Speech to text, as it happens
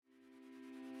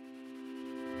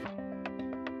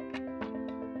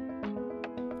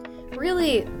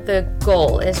Really, the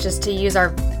goal is just to use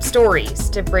our stories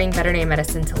to bring veterinary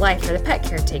medicine to life for the pet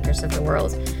caretakers of the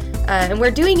world. And we're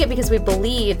doing it because we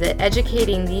believe that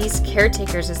educating these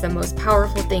caretakers is the most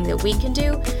powerful thing that we can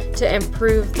do to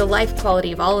improve the life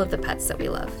quality of all of the pets that we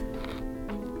love.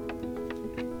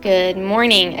 Good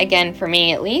morning, again for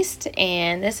me at least,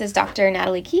 and this is Dr.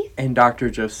 Natalie Keith. And Dr.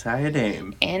 Josiah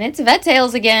Dame. And it's Vet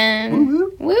Tales again.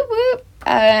 Woo-woo. Whoop whoop.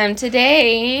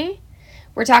 Today,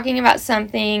 we're talking about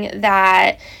something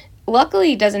that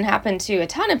luckily doesn't happen to a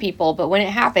ton of people, but when it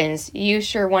happens, you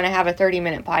sure want to have a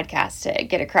 30-minute podcast to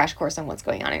get a crash course on what's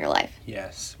going on in your life.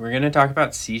 Yes, we're going to talk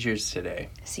about seizures today.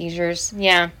 Seizures,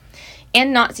 yeah.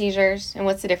 And not seizures, and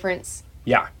what's the difference?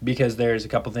 Yeah, because there's a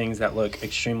couple things that look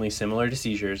extremely similar to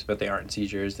seizures, but they aren't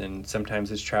seizures, and sometimes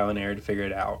it's trial and error to figure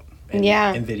it out. And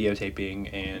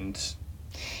videotaping, and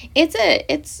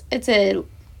it's a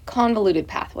convoluted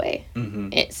pathway.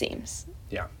 It seems.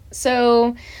 Yeah.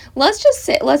 So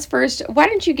let's first, why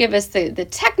don't you give us the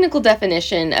technical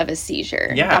definition of a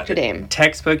seizure, Dr. Dame?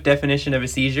 Textbook definition of a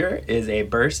seizure is a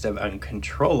burst of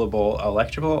uncontrollable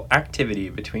electrical activity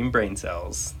between brain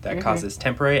cells that causes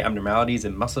temporary abnormalities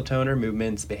in muscle tone or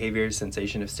movements, behavior,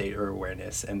 sensation of state, or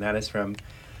awareness. And that is from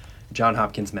Johns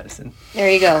Hopkins Medicine. There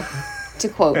you go. To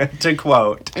quote. To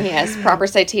quote. Yes, proper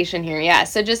citation here. Yeah,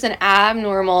 so just an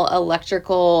abnormal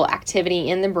electrical activity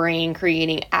in the brain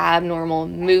creating abnormal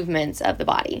movements of the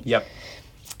body. Yep.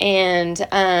 And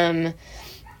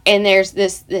there's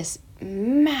this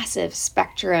massive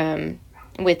spectrum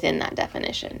within that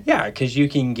definition. Yeah, because you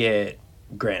can get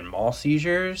grand mal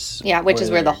seizures. Yeah, which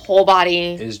is where the whole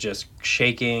body is just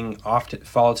shaking,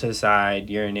 fall to the side,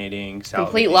 urinating, salivating.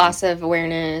 Complete loss of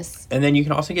awareness. And then you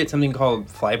can also get something called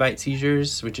flybite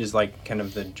seizures, which is like kind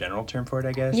of the general term for it,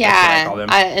 I guess. Yeah, that's what I call them.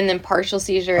 And then partial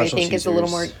seizure, I think, is a little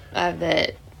more of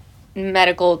the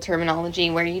medical terminology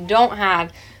where you don't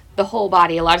have the whole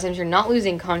body. A lot of times you're not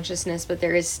losing consciousness, but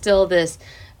there is still this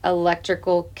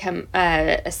electrical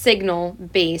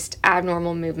signal-based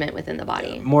abnormal movement within the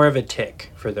body. More of a tick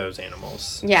for those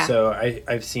animals. Yeah. So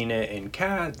I've seen it in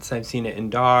cats. I've seen it in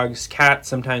dogs. Cats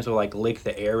sometimes will like lick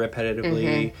the air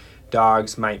repetitively.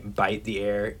 Dogs might bite the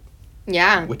air.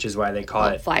 Yeah. Which is why they call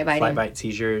it flybite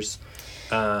seizures.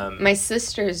 My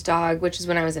sister's dog, which is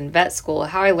when I was in vet school,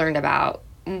 how I learned about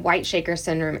white shaker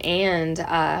syndrome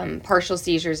and partial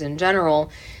seizures in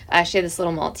general. She had this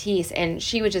little Maltese, and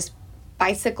she would just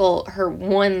bicycle her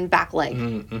one back leg,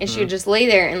 and she would just lay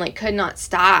there and like could not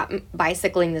stop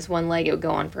bicycling this one leg. It would go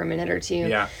on for a minute or two.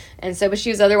 Yeah. And so, but she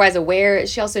was otherwise aware.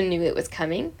 She also knew it was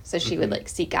coming, so she would like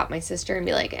seek out my sister and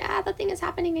be like, that thing is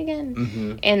happening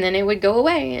again. And then it would go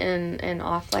away, and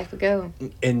off life would go.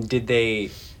 And did they...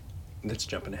 Let's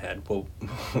jumping ahead. We'll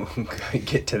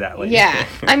get to that later. Yeah.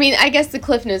 I mean, I guess the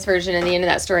Cliff Notes version and the end of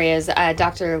that story is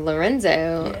Dr. Lorenz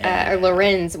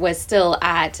was still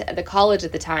at the college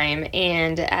at the time,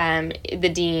 and the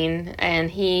dean, and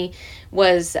he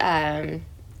was...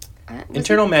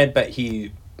 internal med, but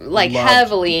he... like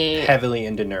heavily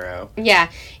into neuro.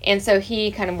 Yeah. And so he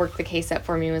kind of worked the case up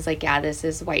for me and was like, yeah, this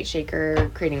is white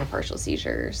shaker creating a partial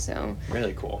seizure. So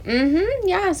really cool.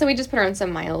 Yeah. So we just put her on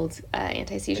some mild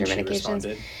anti-seizure medications.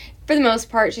 Responded. For the most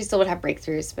part, she still would have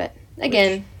breakthroughs, but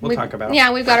again, we'll talk about.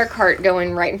 Yeah, we've got our cart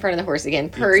going right in front of the horse again,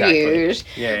 per usual.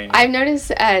 Yeah. I've noticed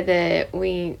that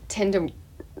we tend to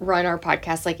run our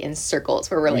podcast like in circles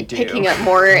where we're like picking up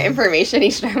more information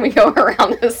each time we go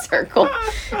around the circle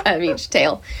of each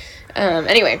tail.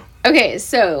 Anyway, okay,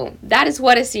 so that is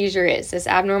what a seizure is. This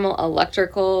abnormal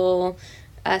electrical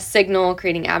signal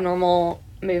creating abnormal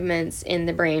movements in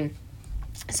the brain.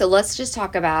 So let's just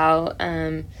talk about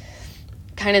kind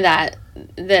of how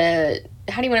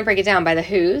do you want to break it down? By the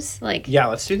who's? Yeah,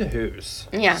 let's do the who's.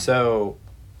 Yeah. So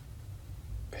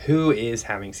who is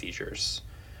having seizures?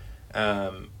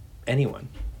 Anyone.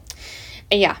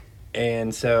 Yeah.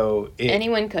 And so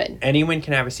anyone can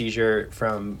have a seizure,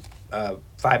 from a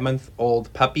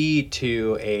 5-month-old puppy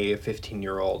to a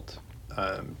 15-year-old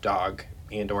dog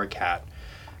and or cat.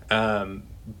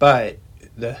 But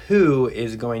the who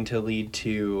is going to lead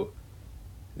to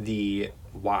the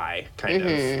why, kind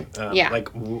of. Like,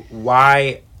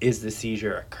 why is the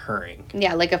seizure occurring?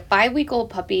 Yeah, like a 5-week-old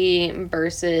puppy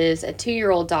versus a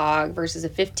 2-year-old dog versus a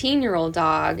 15-year-old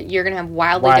dog, you're going to have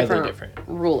wildly different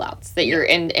rule-outs that you're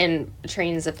in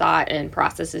trains of thought and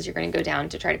processes you're going to go down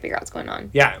to try to figure out what's going on.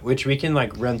 Yeah, which we can,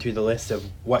 like, run through the list of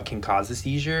what can cause a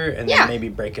seizure and then maybe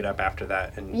break it up after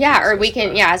that. And or we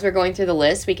can, as we're going through the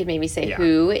list, we could maybe say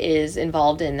who is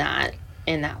involved in that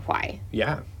why.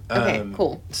 Yeah. Okay,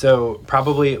 cool. So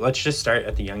probably, let's just start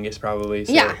at the youngest probably.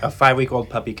 So a 5-week-old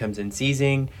puppy comes in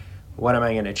seizing. What am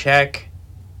I going to check?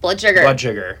 Blood sugar. Blood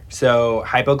sugar. So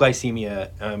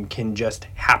hypoglycemia can just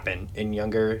happen in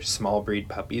younger, small breed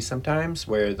puppies sometimes,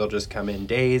 where they'll just come in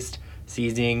dazed,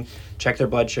 seizing, check their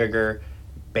blood sugar,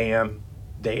 bam,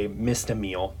 they missed a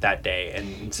meal that day,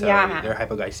 and so they're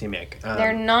hypoglycemic.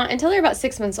 They're not, until they're about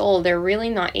 6 months old, they're really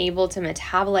not able to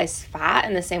metabolize fat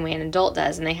in the same way an adult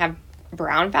does, and they have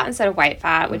brown fat instead of white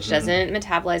fat, which doesn't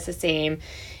metabolize the same.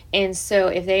 And so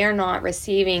if they are not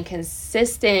receiving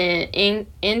consistent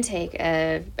intake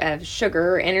of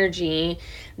sugar or energy,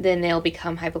 then they'll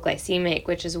become hypoglycemic,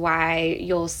 which is why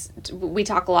we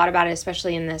talk a lot about it,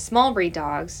 especially in the small breed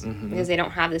dogs, because they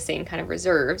don't have the same kind of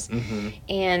reserves.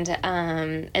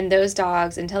 And those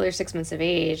dogs, until they're 6 months of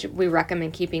age, we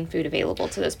recommend keeping food available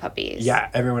to those puppies. Yeah,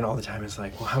 everyone all the time is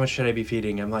like, well, how much should I be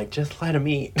feeding? I'm like, just let them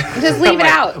eat. Just leave it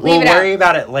out. We'll worry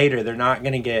about it later. They're not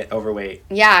going to get overweight.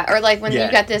 Yeah, or like when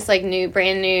you've got this like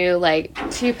brand new like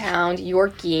 2-pound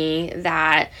Yorkie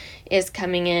that is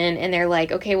coming in, and they're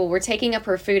like, okay, well, we're taking up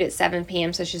her food at 7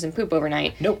 p.m. so she doesn't poop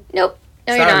overnight. Nope. No,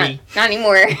 Sorry. You're not. Not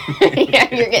anymore.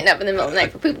 Yeah, you're getting up in the middle of the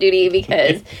night for poop duty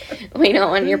because we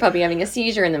don't want your puppy having a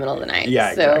seizure in the middle of the night. Yeah,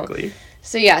 exactly.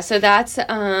 So that's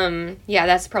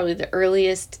that's probably the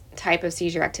earliest type of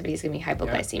seizure activity is going to be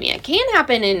hypoglycemia. Yeah. It can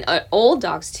happen in old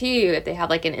dogs too if they have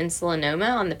like an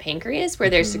insulinoma on the pancreas where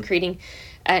they're secreting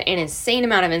an insane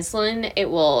amount of insulin. It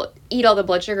will eat all the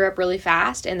blood sugar up really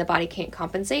fast and the body can't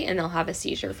compensate and they'll have a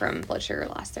seizure from blood sugar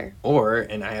loss there. Or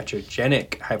an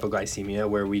iatrogenic hypoglycemia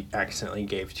where we accidentally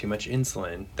gave too much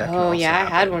insulin. That can also I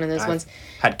happen. had one of those ones.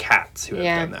 Had cats who have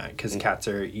done that because cats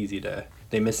are easy to...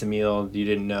 They miss a meal you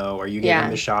didn't know, or you give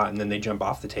them a shot and then they jump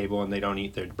off the table and they don't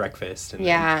eat their breakfast. And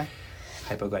then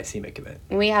hypoglycemic of it.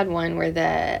 We had one where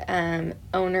the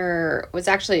owner was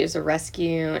it was a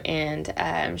rescue,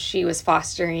 and she was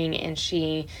fostering, and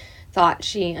she thought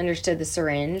she understood the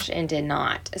syringe and did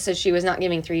not. So she was not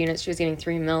giving 3 units, she was giving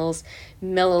 3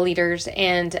 milliliters.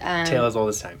 And tale as old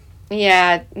as time.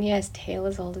 Yeah, yes, tale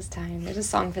as old as time. There's a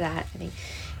song for that, I think.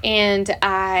 And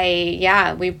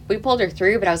we pulled her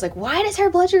through, but I was like, why does her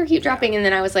blood sugar keep dropping? And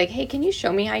then I was like, hey, can you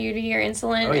show me how you do your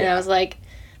insulin? And I was like,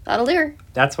 that'll do her.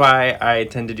 That's why I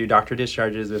tend to do doctor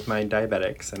discharges with my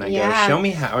diabetics. And I go, show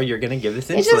me how you're going to give this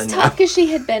insulin. It's just tough because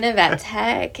she had been a vet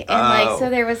tech. And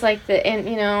so there was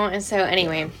and so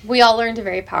anyway, we all learned a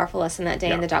very powerful lesson that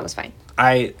day and the dog was fine.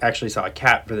 I actually saw a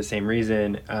cat for the same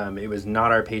reason. It was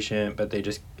not our patient, but they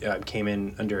just came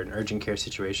in under an urgent care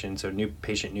situation. So new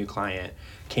patient, new client,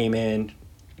 came in,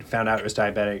 found out it was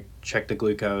diabetic, checked the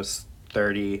glucose,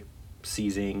 30,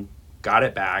 seizing, got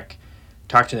it back.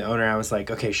 Talked to the owner. I was like,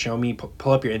 okay, show me,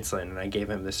 pull up your insulin. And I gave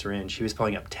him the syringe. He was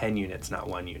pulling up 10 units, not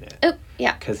 1 unit. Oh,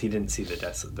 yeah. Because he didn't see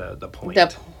the point.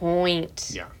 The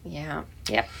point. Yeah. Yeah.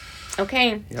 Yep.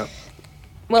 Okay. Yep.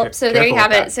 Well, so there you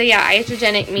have it. So yeah,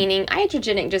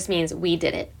 iatrogenic just means we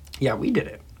did it. Yeah, we did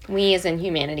it. We as in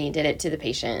humanity did it to the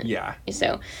patient. Yeah.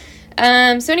 So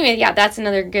anyway, that's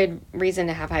another good reason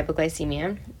to have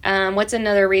hypoglycemia. What's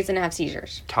another reason to have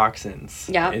seizures? Toxins.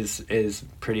 Yeah. Is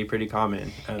pretty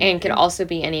common. And could also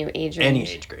be any age range. Any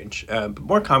age range. But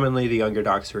more commonly, the younger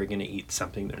dogs who are going to eat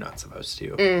something they're not supposed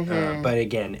to. But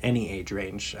again, any age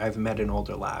range. I've met an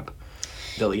older lab.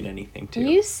 They'll eat anything too.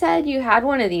 You said you had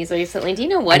one of these recently. Do you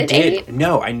know what it ate?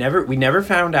 No, we never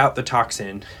found out the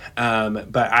toxin.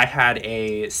 But I had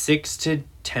a 6 to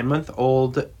 10 month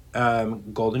old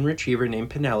golden retriever named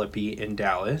Penelope in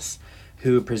Dallas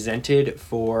who presented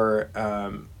for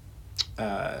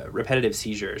repetitive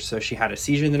seizures. So she had a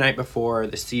seizure the night before,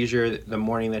 the seizure the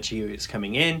morning that she was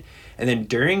coming in, and then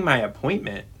during my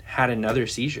appointment had another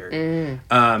seizure. And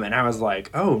I was like,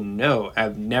 oh no,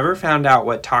 I've never found out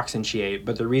what toxin she ate,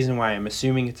 but the reason why I'm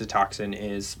assuming it's a toxin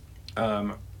is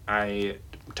I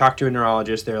talked to a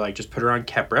neurologist. They're like, just put her on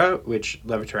Keppra, which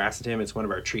levetiracetam, it's one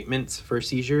of our treatments for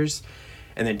seizures,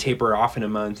 and then taper her off in a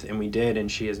month, and we did,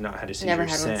 and she has not had a seizure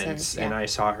since. And I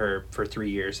saw her for 3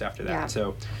 years after that.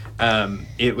 So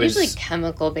it was usually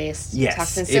chemical-based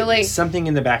toxins. So it was something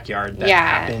in the backyard that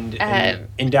happened.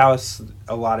 In Dallas,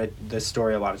 a lot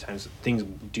of times things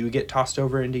do get tossed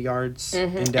over into yards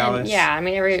in Dallas. And,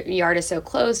 every yard is so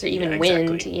close, or even wind,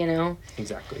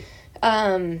 Exactly.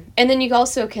 And then you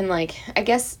also can, I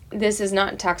guess this is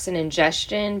not toxin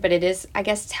ingestion, but it is, I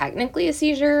guess, technically a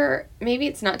seizure. Maybe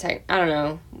it's not, I don't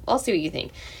know. I'll see what you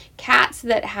think. Cats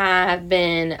that have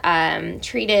been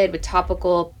treated with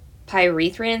topical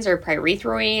pyrethrins or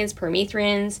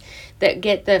permethrins that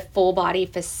get the full body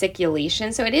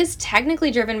fasciculation. So it is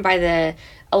technically driven by the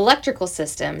electrical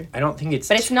system. I don't think it's...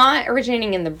 But it's not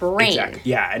originating in the brain. Exactly.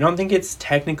 Yeah, I don't think it's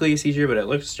technically a seizure, but it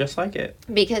looks just like it.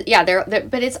 Because,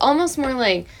 but it's almost more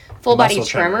like full body Muscle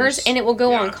tremors, and it will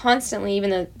go Yeah. on constantly even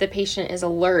though the patient is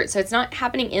alert. So it's not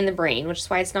happening in the brain, which is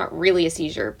why it's not really a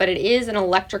seizure, but it is an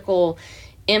electrical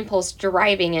impulse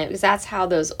driving it, because that's how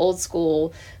those old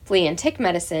school flea and tick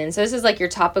medicine. So this is like your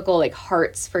topical, like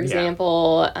Hearts, for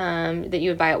example, that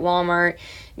you would buy at Walmart.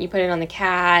 You put it on the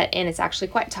cat, and it's actually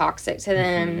quite toxic to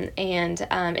them, and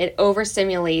it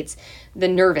overstimulates the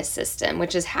nervous system,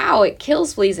 which is how it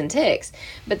kills fleas and ticks.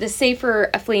 But the safer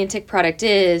a flea and tick product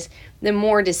is, the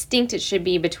more distinct it should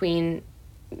be between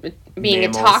being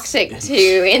Mammals. a toxic to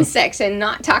insects and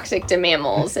not toxic to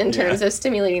mammals in terms of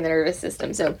stimulating the nervous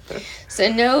system. So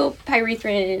no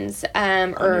pyrethrins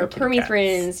or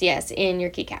permethrins, yes, in your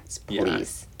kitty cats,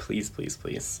 please. Yeah. Please.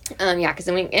 Yeah, because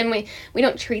we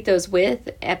don't treat those with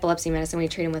epilepsy medicine. We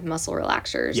treat them with muscle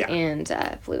relaxers and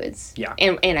fluids. Yeah.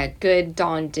 And a good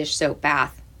Dawn dish soap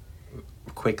bath.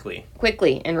 Quickly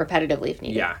and repetitively if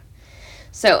needed. Yeah.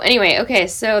 So anyway, okay,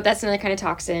 so that's another kind of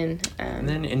toxin. And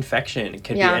then infection. It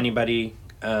could be anybody,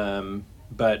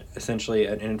 but essentially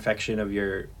an infection of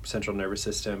your central nervous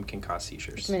system can cause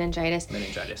seizures.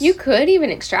 Meningitis. You could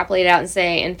even extrapolate out and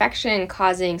say infection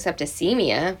causing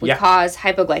septicemia would cause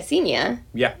hypoglycemia.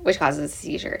 Yeah. Which causes a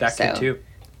seizure. That could too.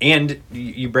 And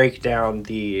you break down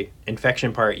the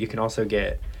infection part, you can also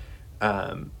get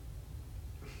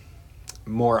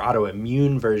more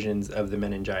autoimmune versions of the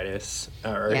meningitis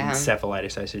or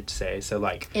encephalitis, I should say. So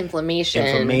like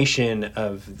inflammation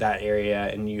of that area,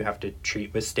 and you have to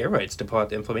treat with steroids to pull out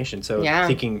the inflammation. So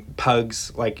thinking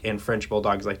pugs and French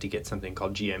bulldogs like to get something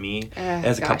called GME. It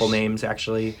has a couple names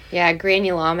actually. Yeah,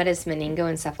 granulomatous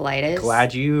meningoencephalitis.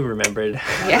 Glad you remembered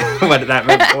what that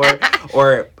meant for.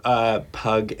 Or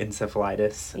pug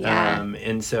encephalitis. Yeah.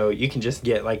 And so you can just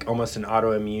get like almost an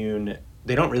autoimmune.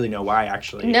 They don't really know why,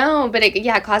 actually. No, but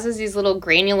it causes these little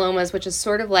granulomas, which is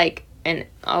sort of like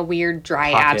a weird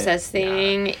dry abscess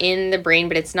thing in the brain,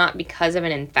 but it's not because of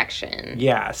an infection.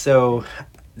 Yeah, so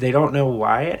they don't know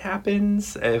why it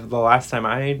happens. The last time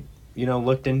I,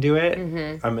 looked into it,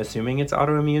 I'm assuming it's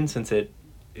autoimmune since it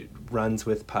runs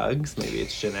with pugs. Maybe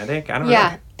it's genetic. I don't know.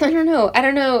 Yeah, I don't know. I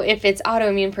don't know if it's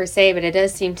autoimmune per se, but it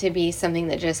does seem to be something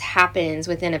that just happens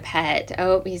within a pet.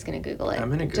 Oh, he's going to Google it. I'm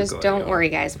going to Google it. Just don't worry,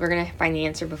 guys. We're going to find the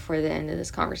answer before the end of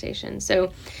this conversation.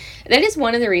 So that is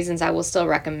one of the reasons I will still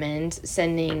recommend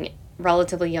sending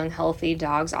relatively young, healthy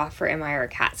dogs off for MRI or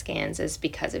CAT scans is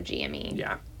because of GME.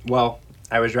 Yeah. Well,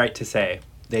 I was right to say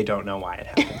they don't know why it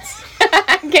happens.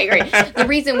 Okay, great. The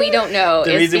reason we don't know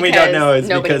is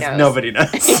because nobody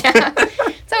knows. Yeah.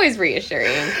 It's always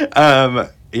reassuring.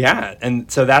 Yeah,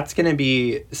 and so that's going to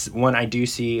be one I do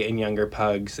see in younger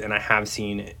pugs, and I have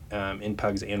seen in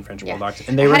pugs and French bulldogs.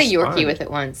 And they had a Yorkie with it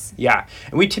once. Yeah,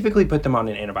 and we typically put them on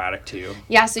an antibiotic too.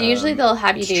 Yeah, so usually they'll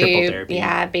have you do therapy.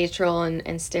 Baytril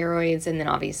and steroids, and then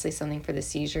obviously something for the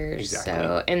seizures. Exactly.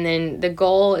 So, and then the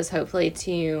goal is hopefully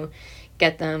to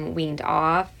get them weaned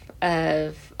off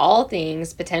of all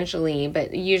things potentially,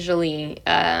 but usually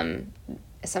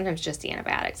sometimes just the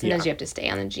antibiotics. Sometimes you have to stay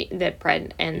on the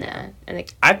pred and the.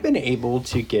 I've been able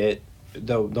to get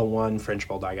the one French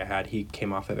bulldog I had. He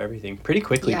came off of everything pretty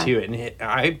quickly too, and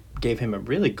I gave him a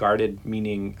really guarded,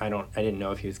 meaning I didn't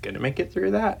know if he was going to make it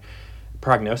through that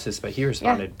prognosis, but he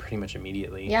responded pretty much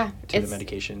immediately to the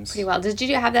medications. Pretty well. Did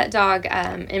you have that dog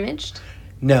imaged?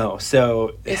 No,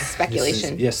 so it's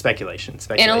speculation. Speculation.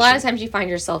 And a lot of times you find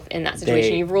yourself in that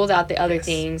situation. You've ruled out the other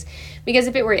things because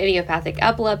if it were idiopathic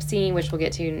epilepsy, which we'll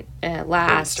get to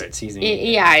last, start seizing.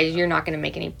 You're not going to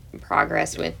make any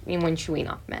progress when chewing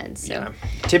off meds. So. Yeah,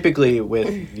 typically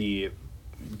with the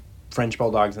French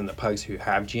bulldogs and the pugs who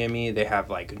have GME, they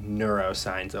have like neuro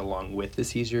signs along with the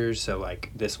seizures. So like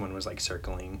this one was like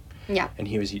circling. Yeah. And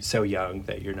he was so young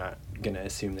that you're not going to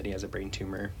assume that he has a brain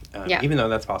tumor, even though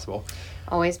that's possible.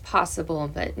 Always possible,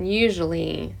 but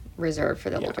usually reserved for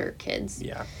the older kids.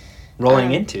 Yeah.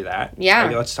 Rolling into that. Yeah.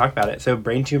 Okay, let's talk about it. So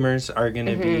brain tumors are going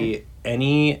to be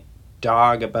any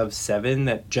dog above 7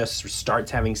 that just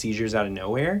starts having seizures out of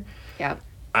nowhere. Yeah.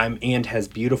 And has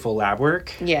beautiful lab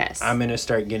work. Yes. I'm going to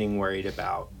start getting worried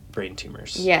about brain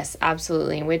tumors. Yes,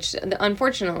 absolutely. Which,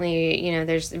 unfortunately,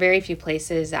 there's very few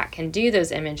places that can do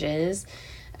those images.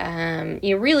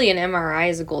 Really an MRI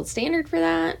is a gold standard for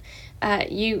that.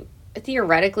 You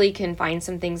theoretically can find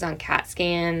some things on CAT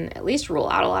scan, at least rule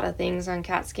out a lot of things on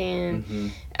CAT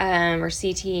scan or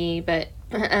CT, but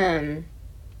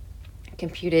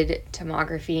computed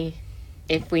tomography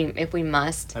if we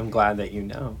must. I'm glad that you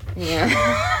know. Yeah.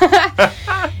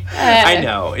 I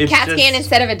know. It's CAT scan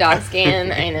instead of a dog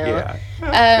scan. I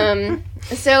know.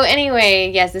 So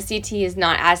anyway, yes, the CT is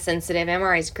not as sensitive.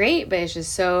 MRI is great, but it's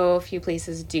just so few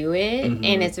places do it,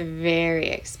 and it's very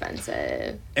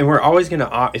expensive. And we're always going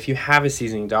to, if you have a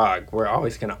seizing dog, we're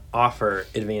always going to offer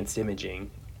advanced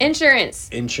imaging. Insurance.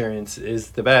 Insurance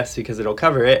is the best because it'll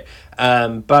cover it.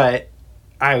 But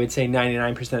I would say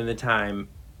 99% of the time,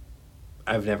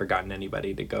 I've never gotten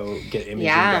anybody to go get imaging.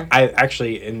 Yeah. I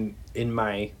actually, in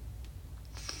my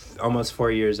almost 4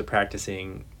 years of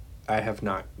practicing, I have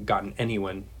not gotten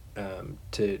anyone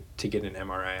to get an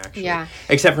MRI, actually. Yeah.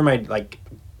 Except for my,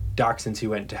 dachshunds who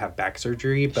went to have back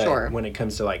surgery. But when it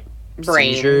comes to,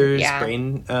 brain, seizures,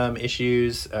 brain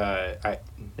issues,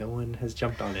 no one has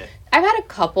jumped on it. I've had a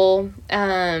couple,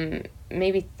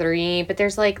 maybe 3, but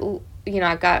there's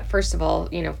I've got, first of all,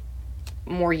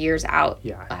 more years out.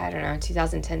 Yeah. I don't know,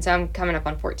 2010. So I'm coming up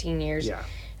on 14 years. Yeah.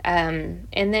 And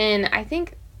then I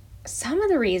think some of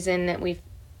the reason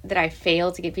that I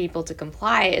fail to get people to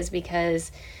comply is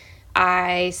because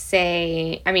because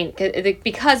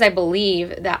I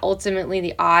believe that ultimately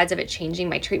the odds of it changing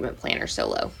my treatment plan are so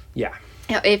low. Yeah.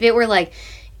 Now, if it were like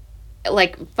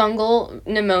fungal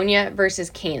pneumonia versus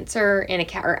cancer in a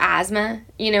cat, or asthma,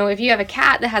 if you have a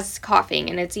cat that has coughing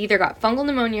and it's either got fungal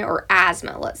pneumonia or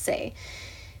asthma, let's say,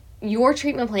 your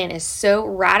treatment plan is so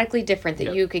radically different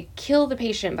that you could kill the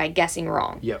patient by guessing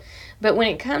wrong. Yep. But when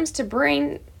it comes to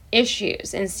brain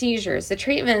issues and seizures, the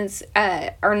treatments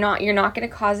you're not going to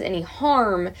cause any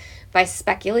harm by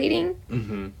speculating.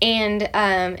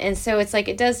 And so it's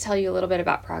it does tell you a little bit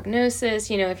about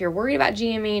prognosis. If you're worried about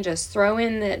GME, just throw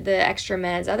in the extra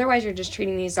meds. Otherwise, you're just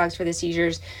treating these dogs for the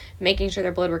seizures, making sure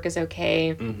their blood work is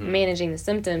okay, managing the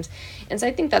symptoms. And so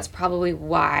I think that's probably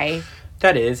why.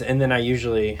 That is, and then I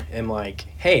usually am like,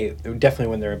 hey,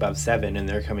 definitely when they're above 7 and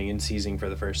they're coming in seizing for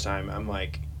the first time, I'm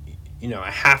like,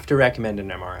 I have to recommend an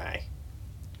MRI.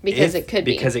 Because it could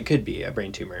be. Because it could be a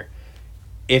brain tumor.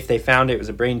 If they found it was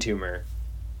a brain tumor,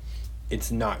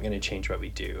 it's not going to change what we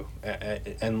do,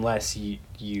 unless you...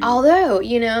 Although,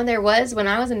 there was, when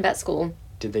I was in vet school...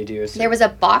 Did they do There was a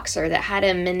boxer that had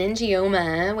a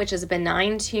meningioma, which is a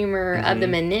benign tumor of the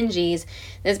meninges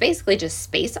that's basically just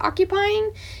space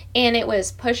occupying, and it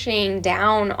was pushing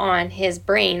down on his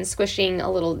brain, squishing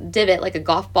a little divot like a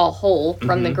golf ball hole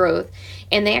from the growth.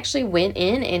 And they actually went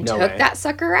in and took that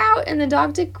sucker out, and the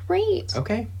dog did great.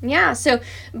 Okay. Yeah. So,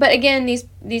 but again,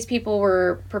 these people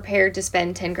were prepared to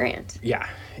spend $10,000. Yeah,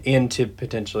 and to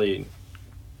potentially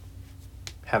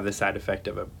have the side effect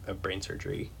of a brain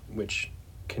surgery, which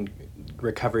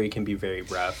recovery can be very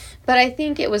rough. But I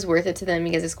think it was worth it to them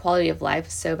because his quality of life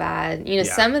is so bad.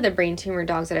 Some of the brain tumor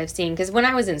dogs that I've seen, because when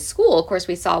I was in school, of course,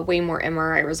 we saw way more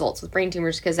MRI results with brain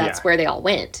tumors because that's where they all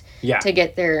went to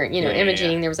get their,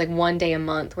 imaging. Yeah. There was 1 day a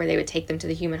month where they would take them to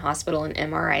the human hospital and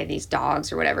MRI these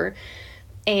dogs or whatever.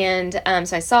 And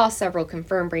so I saw several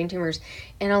confirmed brain tumors,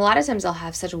 and a lot of times they'll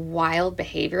have such wild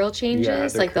behavioral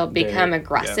changes, they'll become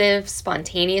aggressive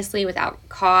spontaneously without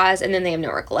cause, and then they have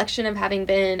no recollection of having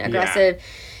been aggressive.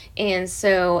 And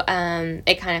so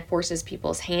it kind of forces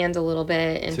people's hand a little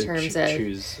bit in terms of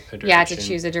choose a direction. To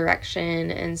choose a direction.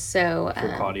 And so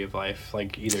for quality of life,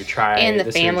 either try and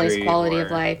the family's quality of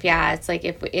life. It's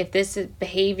if this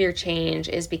behavior change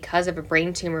is because of a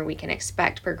brain tumor, we can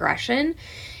expect progression.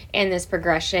 And this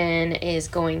progression is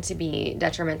going to be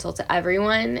detrimental to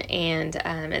everyone. And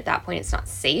at that point, it's not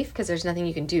safe because there's nothing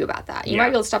you can do about that. You might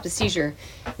be able to stop the seizure.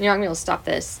 You're not going to be able to stop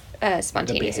this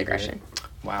spontaneous aggression.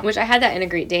 Wow. Which I had that in a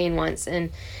Great Dane once.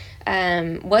 And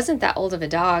wasn't that old of a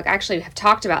dog. I actually have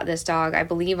talked about this dog, I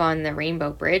believe, on the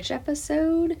Rainbow Bridge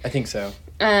episode. I think so.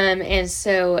 And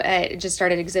so it just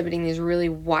started exhibiting these really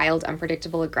wild,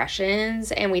 unpredictable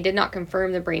aggressions. And we did not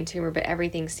confirm the brain tumor, but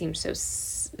everything seemed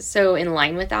so in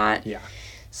line with that. Yeah.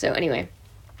 So anyway,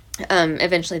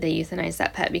 eventually they euthanized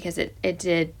that pet because it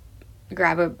did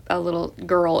grab a little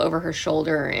girl over her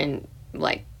shoulder and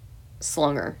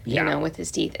slung her, with his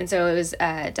teeth. And so it was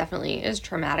definitely, it was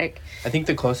traumatic. I think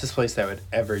the closest place that would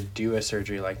ever do a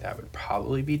surgery like that would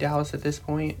probably be Dallas at this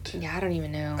point. Yeah, I don't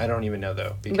even know. I don't even know,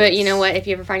 though. But you know what? If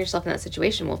you ever find yourself in that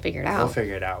situation, we'll figure it out. We'll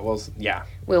figure it out.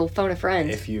 We'll phone a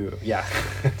friend.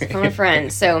 Phone a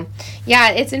friend. So,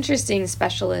 it's interesting.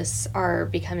 Specialists are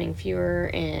becoming fewer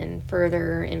and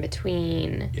further in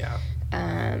between. Yeah.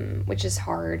 Which is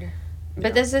hard.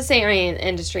 But this is the same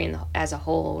industry as a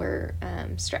whole. We're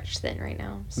stretched thin right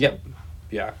now. So. Yep.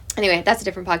 Yeah. Anyway, that's a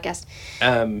different podcast.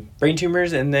 Brain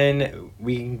tumors, and then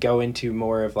we can go into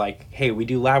more of hey, we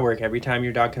do lab work every time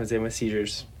your dog comes in with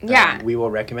seizures. Yeah. We will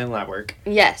recommend lab work.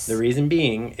 Yes. The reason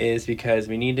being is because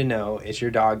we need to know, is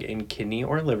your dog in kidney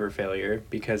or liver failure?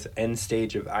 Because end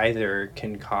stage of either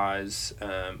can cause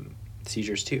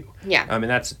seizures too. Yeah. And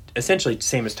that's essentially the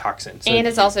same as toxin. So and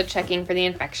it's also checking for the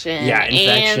infection. Yeah,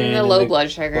 infection. And the low blood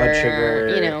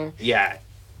sugar. You know. Yeah.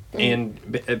 And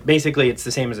basically, it's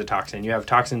the same as a toxin. You have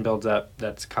toxin builds up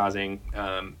that's causing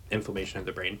inflammation of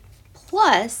the brain.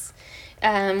 Plus,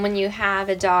 when you have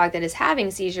a dog that is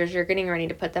having seizures, you're getting ready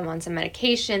to put them on some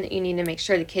medication that you need to make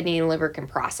sure the kidney and liver can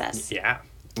process. Yeah.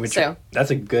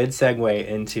 That's a good segue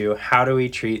into how do we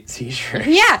treat seizures?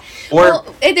 Yeah. Or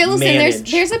listen,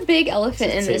 there's a big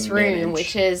elephant in this room, manage.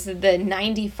 which is the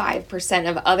 95%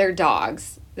 of other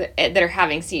dogs that are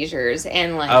having seizures,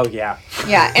 and like, oh yeah,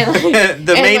 and like,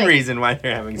 the main reason why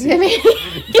they're having seizures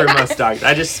for most dogs.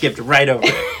 I just skipped right over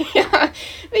it. Yeah,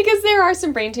 because there are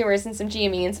some brain tumors and some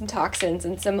GME and some toxins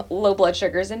and some low blood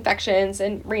sugars, infections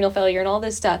and renal failure and all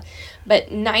this stuff. But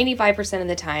 95% of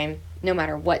the time, no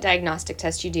matter what diagnostic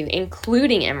test you do,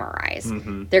 including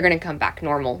MRIs, they're going to come back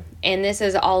normal. And this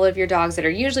is all of your dogs that are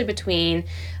usually between,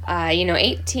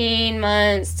 18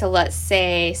 months to, let's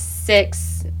say,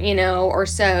 6, or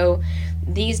so.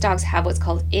 These dogs have what's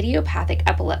called idiopathic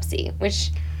epilepsy,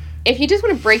 which, if you just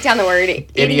want to break down the word,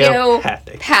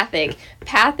 idiopathic.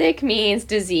 Pathic means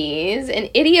disease, and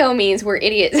idio means we're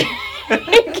idiots.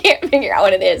 Can't figure out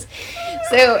what it is.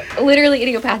 So, literally,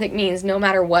 idiopathic means no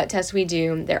matter what test we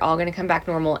do, they're all going to come back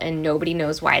normal, and nobody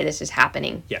knows why this is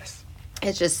happening. Yes.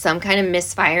 It's just some kind of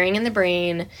misfiring in the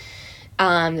brain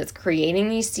that's creating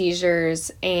these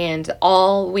seizures, and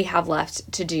all we have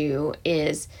left to do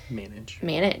is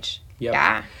manage. Yep.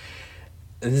 Yeah.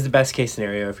 This is the best case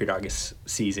scenario if your dog is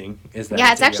seizing. Is that?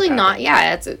 Yeah, it's actually not.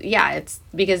 Yeah, it's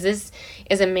because this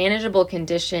is a manageable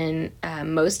condition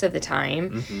most of the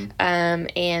time. So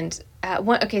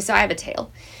I have a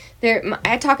tale.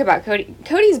 I talk about Cody.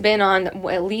 Cody's been on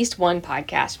at least one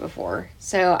podcast before.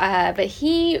 So, but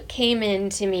he came in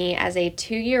to me as a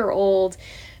 2-year-old,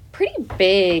 pretty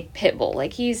big pit bull.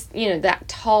 Like, he's, that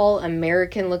tall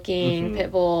American-looking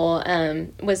pit bull,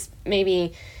 was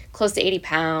maybe close to 80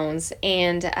 pounds,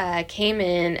 and came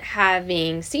in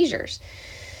having seizures.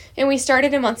 And we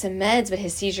started him on some meds, but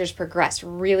his seizures progressed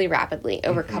really rapidly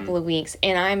over a couple of weeks.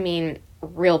 And I mean,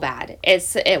 real bad.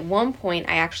 It's at one point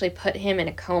I actually put him in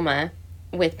a coma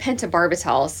with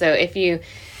pentobarbital. So if you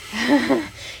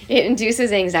it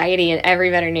induces anxiety in every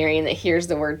veterinarian that hears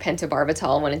the word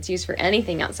pentobarbital when it's used for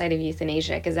anything outside of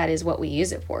euthanasia, because that is what we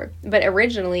use it for. But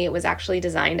originally it was actually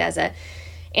designed as a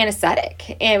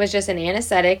anesthetic. And it was just an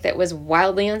anesthetic that was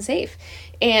wildly unsafe.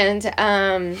 And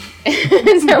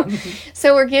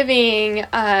so we're giving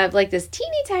like this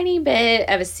teeny tiny bit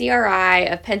of a CRI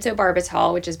of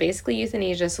pentobarbital, which is basically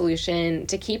euthanasia solution,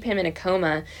 to keep him in a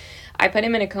coma. I put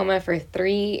him in a coma for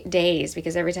 3 days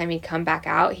because every time he'd come back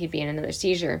out, he'd be in another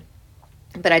seizure.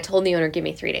 But I told the owner, give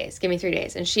me 3 days.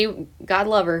 And she, God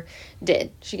love her,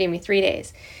 did. She gave me 3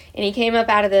 days. And he came up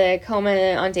out of the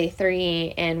coma on day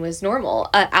 3 and was normal.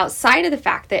 Outside of the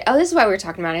fact that, this is why we were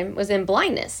talking about him, was in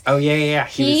blindness. Oh, yeah.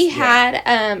 He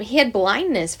had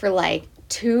blindness for like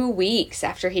 2 weeks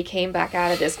after he came back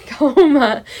out of this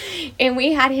coma. And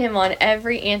we had him on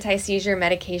every anti-seizure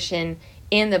medication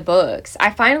in the books. I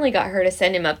finally got her to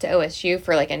send him up to OSU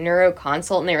for like a neuro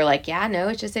consult, and they were like, yeah, no,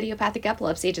 it's just idiopathic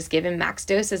epilepsy. Just give him max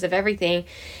doses of everything.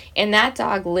 And that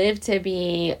dog lived to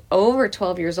be over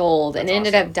 12 years old. That's and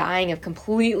ended up dying of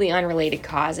completely unrelated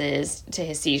causes to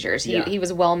his seizures. He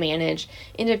was well managed.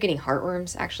 Ended up getting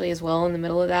heartworms actually as well in the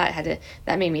middle of that.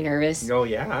 That made me nervous. Oh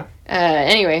yeah.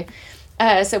 Anyway,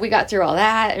 so we got through all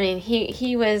that. I mean,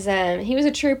 he was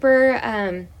a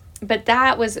trooper. But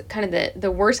that was kind of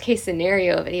the worst case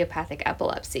scenario of idiopathic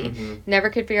epilepsy. Never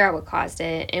could figure out what caused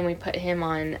it, and we put him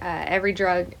on every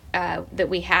drug that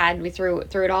we had. We threw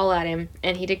it all at him,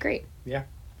 and he did great. Yeah,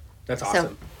 that's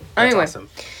awesome. Anyway, awesome.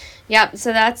 Yeah,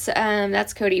 so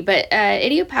that's Cody. But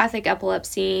idiopathic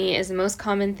epilepsy is the most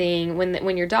common thing.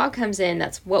 When your dog comes in,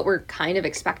 that's what we're kind of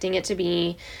expecting it to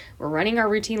be. We're running our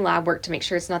routine lab work to make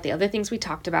sure it's not the other things we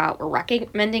talked about. We're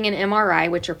recommending an MRI,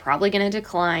 which are probably going to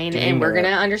decline, and we're going to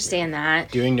understand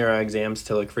that. Doing neuro exams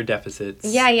to look for deficits.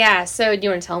 Yeah. So do you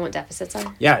want to tell them what deficits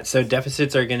are? Yeah, so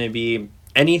deficits are going to be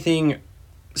anything.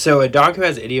 So a dog who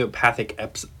has idiopathic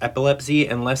epilepsy,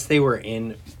 unless they were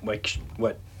in like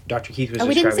what Dr. Keith was describing.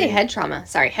 We didn't say head trauma.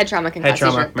 Sorry, head trauma can cause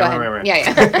seizure. Go ahead. Right. Yeah.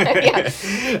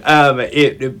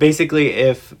 It basically,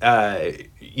 if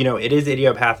it is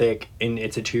idiopathic and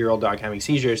it's a 2-year-old dog having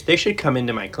seizures, they should come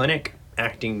into my clinic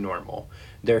acting normal.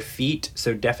 Their feet,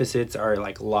 so deficits are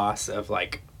like loss of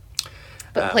like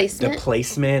placement? the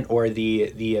placement or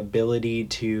the ability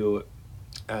to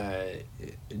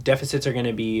deficits are going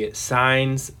to be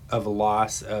signs of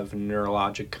loss of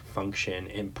neurologic function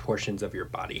in portions of your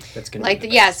body. That's going to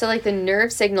be so like the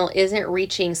nerve signal isn't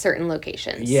reaching certain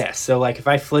locations. Yes. So like if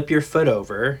I flip your foot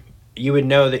over, you would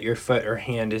know that your foot or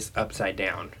hand is upside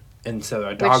down. And so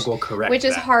a dog will correct Which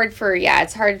is that. hard for,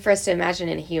 it's hard for us to imagine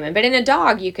in a human. But in a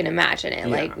dog, you can imagine it.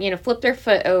 Yeah. Like, flip their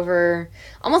foot over,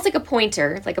 almost like a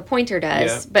pointer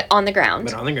does, but on the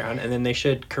ground. And then they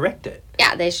should correct it.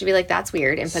 Yeah, they should be like, that's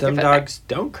weird, and put Some their foot dogs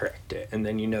don't correct it, and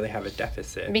then they have a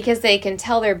deficit. Because they can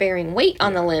tell they're bearing weight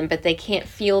on the limb, but they can't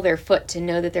feel their foot to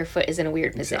know that their foot is in a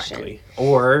weird position. Exactly.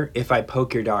 Or if I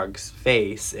poke your dog's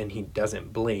face and he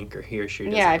doesn't blink, or he or she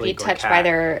doesn't blink, if you touch by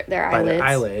their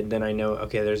eyelids. Then I know,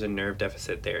 okay, there's a nerve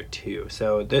deficit there too.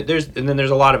 So there's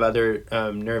a lot of other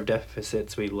nerve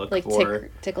deficits we look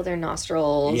for. Tickle their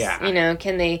nostrils. Yeah.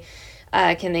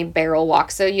 Can they barrel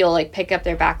walk? So you'll like pick up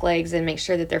their back legs and make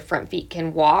sure that their front feet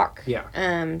can walk.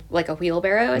 Yeah. Like a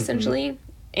wheelbarrow essentially.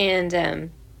 And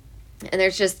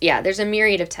there's there's a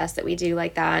myriad of tests that we do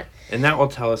like that. And that will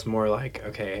tell us more like,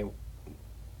 okay,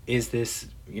 is this,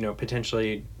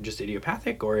 potentially just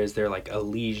idiopathic, or is there like a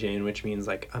lesion, which means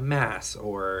like a mass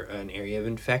or an area of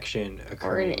infection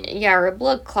occurring? Or a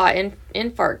blood clot,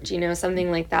 infarct,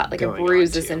 something like that, like a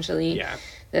bruise essentially. Yeah.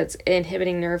 That's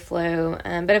inhibiting nerve flow.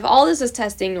 But if all this is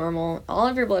testing normal, all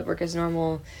of your blood work is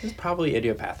normal. It's probably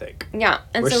idiopathic. Yeah.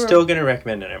 And we're still going to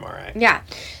recommend an MRI. Yeah.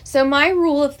 So my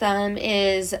rule of thumb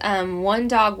is one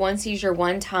dog, one seizure,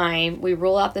 one time. We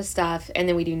rule out the stuff, and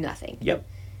then we do nothing. Yep.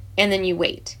 And then you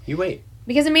wait.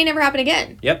 Because it may never happen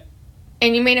again. Yep.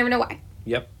 And you may never know why.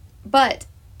 Yep. But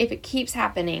if it keeps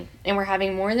happening, and we're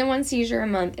having more than one seizure a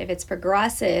month, if it's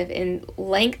progressive in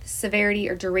length, severity,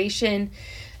 or duration,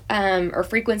 or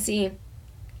frequency,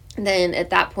 then at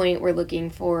that point we're looking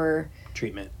for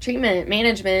treatment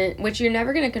management, which you're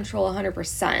never going to control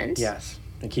 100%. Yes,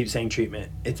 I keep saying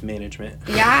treatment, it's management.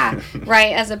 Yeah.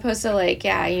 Right, as opposed to like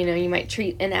you might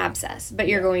treat an abscess, but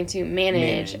you're going to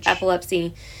manage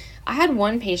epilepsy. I had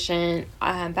one patient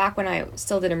back when I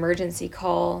still did emergency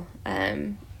call,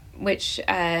 which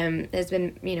has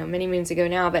been, many moons ago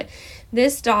now, but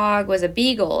this dog was a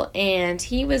beagle, and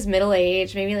he was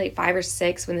middle-aged, maybe like 5 or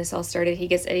 6 when this all started. He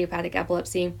gets idiopathic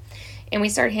epilepsy, and we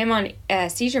started him on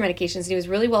seizure medications, and he was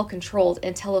really well controlled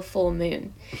until a full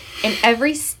moon. And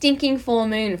every stinking full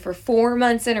moon for 4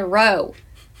 months in a row,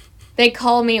 they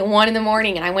called me at 1 a.m,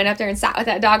 and I went up there and sat with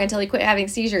that dog until he quit having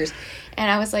seizures. And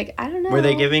I was like, I don't know. Were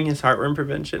they giving his heartworm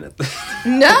prevention at the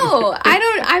No, I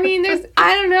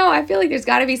don't know. I feel like there's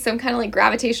got to be some kind of like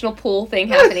gravitational pull thing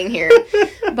happening here.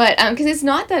 But because it's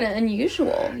not that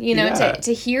unusual,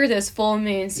 to hear those full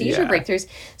moon seizure breakthroughs.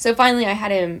 So finally I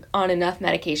had him on enough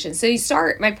medication. So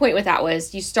my point with that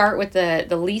was you start with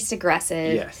the least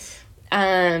aggressive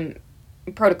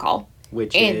protocol.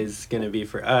 Which is going to be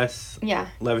for us,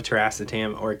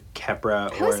 levetiracetam or Keppra.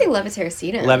 How would I say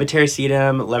levetiracetam?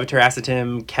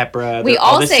 Levetiracetam, Keppra. We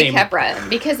all say Keppra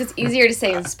because it's easier to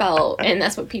say and spell, and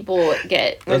that's what people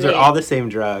get. Those are all the same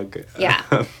drug. Yeah.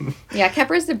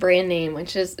 Keppra is the brand name,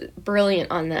 which is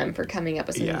brilliant on them for coming up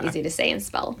with something easy to say and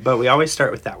spell. But we always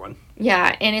start with that one.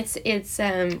 Yeah, and it's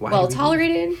well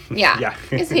tolerated. Yeah.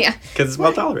 Because it's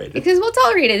well tolerated. Because well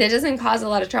tolerated. It doesn't cause a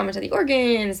lot of trauma to the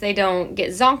organs. They don't get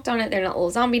zonked on it. They're not little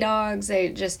zombie dogs. They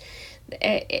just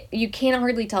you can't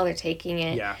hardly tell they're taking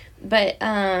it. Yeah. But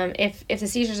if the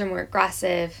seizures are more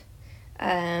aggressive,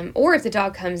 or if the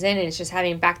dog comes in and it's just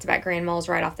having back-to-back grand mals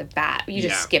right off the bat, you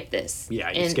just skip this.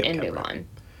 And move on.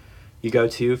 You go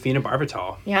to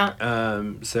phenobarbital. Yeah.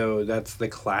 So that's the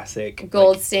classic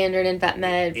gold standard in vet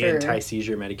med for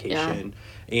anti-seizure medication.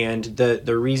 Yeah. And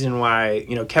the reason why,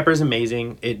 Keppra is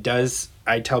amazing. It does.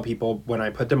 I tell people when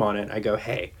I put them on it, I go,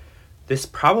 hey, this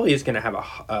probably is going to have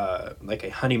a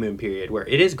honeymoon period where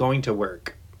it is going to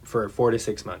work for 4 to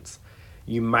 6 months.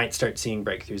 You might start seeing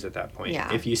breakthroughs at that point.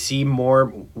 Yeah. If you see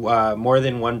more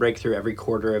than one breakthrough every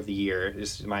quarter of the year,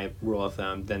 this is my rule of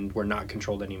thumb, then we're not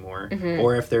controlled anymore. Mm-hmm.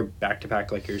 Or if they're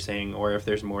back-to-back, like you're saying, or if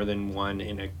there's more than one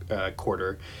in a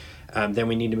quarter, then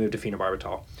we need to move to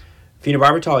phenobarbital.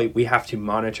 Phenobarbital, we have to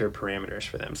monitor parameters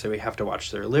for them. So we have to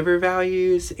watch their liver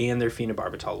values and their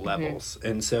phenobarbital levels. Mm-hmm.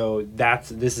 And so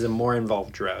this is a more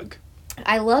involved drug.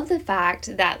 I love the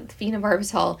fact that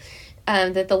phenobarbital...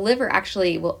 that the liver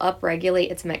actually will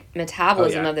upregulate its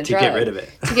metabolism of the drug. To get rid of it.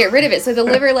 To get rid of it. So the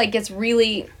liver gets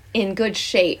really in good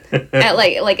shape at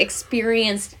like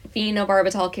experienced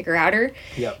phenobarbital kicker-outer.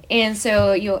 Yep. And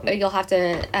so you'll have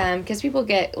to, because people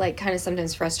get kind of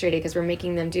sometimes frustrated because we're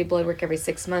making them do blood work every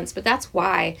 6 months. But that's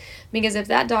why. Because if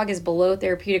that dog is below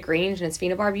therapeutic range and it's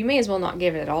phenobarb, you may as well not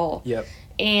give it at all. Yep.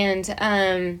 And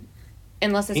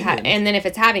unless it's and then if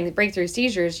it's having breakthrough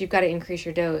seizures, you've got to increase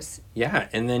your dose. Yeah,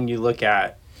 and then you look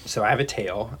at, so I have a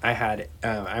tail.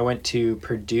 I went to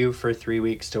Purdue for 3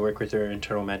 weeks to work with their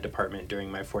internal med department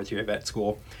during my 4th year of vet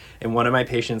school. And one of my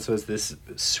patients was this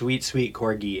sweet, sweet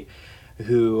corgi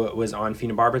who was on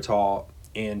phenobarbital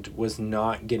and was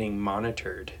not getting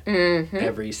monitored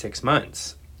every 6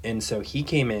 months. And so he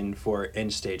came in for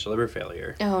end-stage liver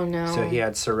failure. Oh, no. So he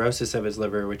had cirrhosis of his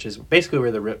liver, which is basically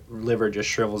where the liver just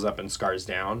shrivels up and scars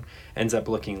down. Ends up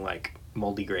looking like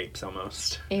moldy grapes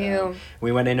almost. Ew.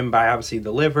 We went in and biopsied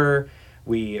the liver.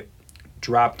 We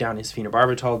dropped down his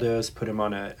phenobarbital dose, put him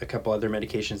on a couple other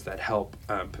medications that help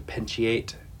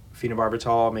potentiate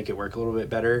phenobarbital, make it work a little bit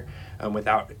better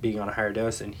without being on a higher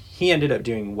dose. And he ended up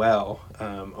doing well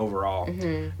overall.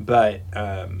 But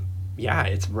yeah,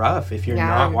 it's rough if you're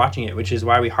not watching it, which is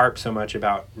why we harp so much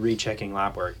about rechecking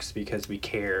lab works, because we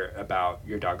care about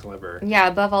your dog's liver. Yeah,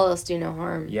 above all else, do no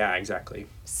harm. Yeah, exactly.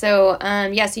 So,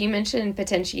 so you mentioned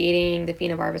potentiating the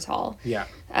phenobarbital. Yeah.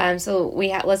 So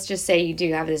let's just say you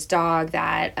do have this dog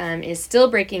that is still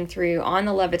breaking through on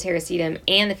the levetiracetam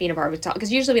and the phenobarbital,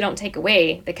 because usually we don't take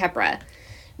away the Keppra.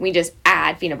 We just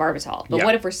add phenobarbital. But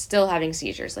what if we're still having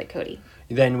seizures like Cody?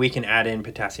 Then we can add in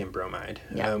potassium bromide,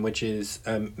 which is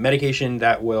medication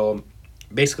that will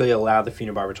basically allow the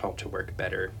phenobarbital to work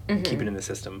better and keep it in the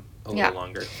system a little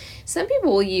longer. Some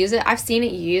people will use it. I've seen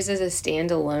it used as a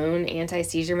standalone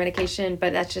anti-seizure medication,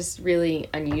 but that's just really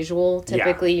unusual.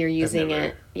 Typically, you're using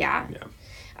it. Yeah.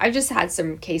 I've just had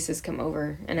some cases come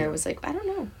over, and I was like, I don't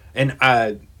know.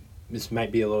 And this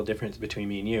might be a little difference between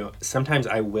me and you. Sometimes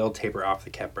I will taper off the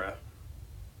Keppra.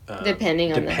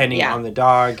 Depending on the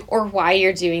dog. Or why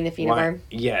you're doing the phenobarb.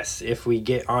 Yes. If we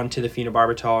get onto the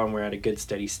phenobarbital and we're at a good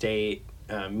steady state,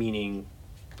 meaning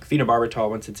phenobarbital,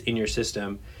 once it's in your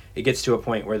system, it gets to a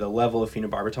point where the level of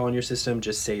phenobarbital in your system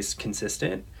just stays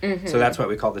consistent. So that's what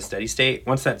we call the steady state.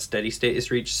 Once that steady state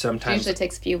is reached, sometimes... It usually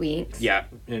takes a few weeks. Yeah.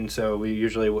 And so we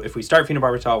usually, if we start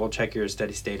phenobarbital, we'll check your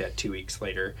steady state at 2 weeks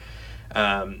later.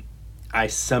 I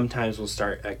sometimes will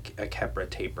start a Keppra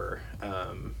taper,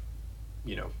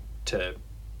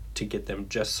 to get them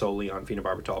just solely on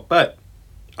phenobarbital. But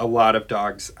a lot of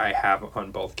dogs I have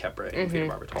on both Keppra and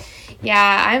phenobarbital.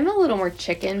 Yeah, I'm a little more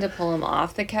chicken to pull them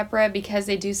off the Keppra because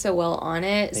they do so well on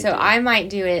it. So I might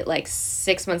do it like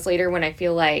 6 months later when I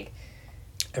feel like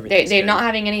they're not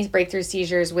having any breakthrough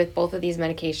seizures with both of these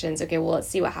medications. Okay, well, let's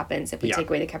see what happens if we take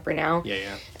away the Keppra now.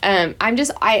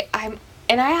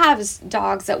 And I have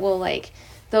dogs that will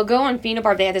they'll go on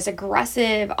phenobarb. They have this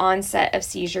aggressive onset of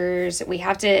seizures. We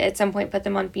have to at some point put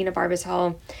them on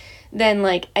phenobarbital. Then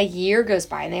a year goes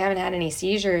by and they haven't had any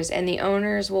seizures, and the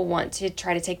owners will want to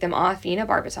try to take them off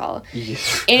phenobarbital.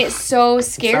 Yes. And it's so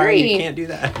scary. Sorry, you can't do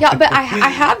that. Yeah, but I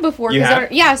have before. You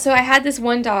have? Yeah, so I had this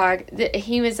one dog.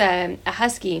 He was a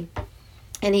husky.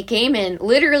 And he came in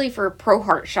literally for a pro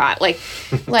heart shot. Like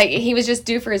he was just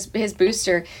due for his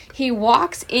booster. He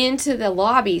walks into the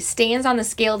lobby, stands on the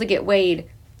scale to get weighed,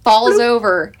 falls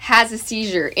over, has a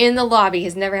seizure in the lobby,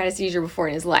 has never had a seizure before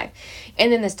in his life.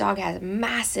 And then this dog has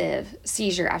massive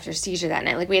seizure after seizure that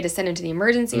night. We had to send him to the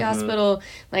emergency hospital,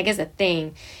 as a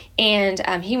thing.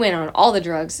 And he went on all the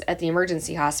drugs at the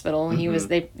emergency hospital. He was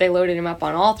they loaded him up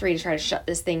on all 3 to try to shut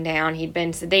this thing down. He'd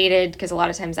been sedated, because a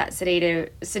lot of times that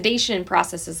sedation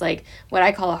process is what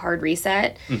I call a hard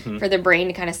reset for the brain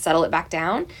to kind of settle it back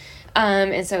down.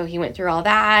 And so he went through all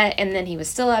that, and then he was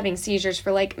still having seizures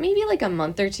for maybe a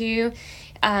month or 2,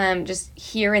 just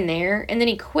here and there. And then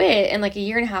he quit, and a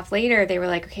year and a half later, they were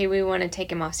like, okay, we want to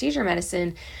take him off seizure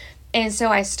medicine. And so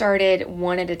I started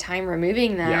one at a time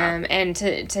removing them. And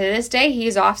to this day,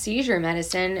 he's off seizure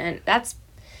medicine, and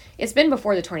it's been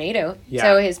before the tornado.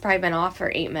 So he's probably been off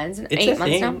for 8 months. Eight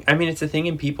months now. I mean, it's a thing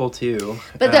in people too.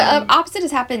 But the opposite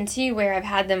has happened too, where I've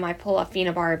had them, I pull off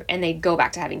phenobarb and they go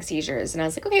back to having seizures. And I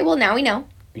was like, okay, well, now we know.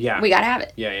 Yeah. We got to have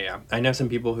it. Yeah. I know some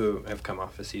people who have come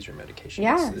off of seizure medications.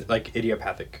 Yeah. Like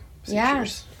idiopathic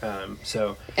seizures. Yeah.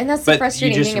 And that's the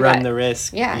frustrating thing about it. You just run the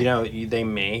risk. Yeah. They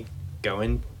may go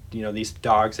in, these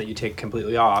dogs that you take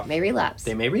completely off. May relapse.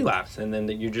 They may relapse, and then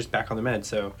you're just back on the med.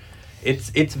 So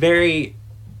it's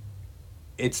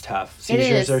tough.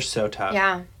 Seizures are so tough.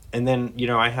 Yeah. And then,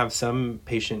 I have some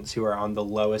patients who are on the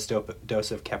lowest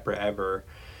dose of Keppra ever,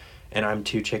 and I'm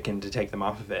too chicken to take them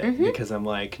off of it because I'm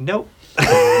like, nope.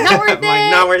 Not worth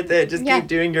it. Not worth it. Just keep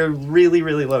doing your really,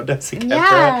 really low dose of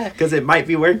Keppra because it might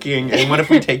be working, and what if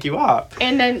we take you off?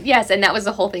 And then, and that was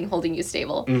the whole thing, holding you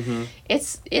stable.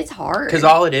 It's hard. Because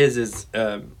all it is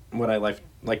what I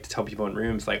like to tell people in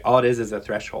rooms, all it is a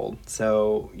threshold.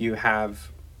 So you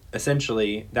have...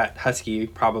 essentially, that husky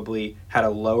probably had a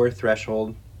lower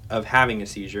threshold of having a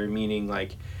seizure, meaning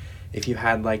if you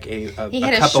had like a had cup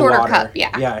a shorter of water, cup,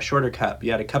 yeah. Yeah, a shorter cup.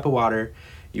 You had a cup of water,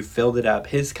 you filled it up.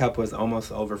 His cup was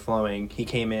almost overflowing. He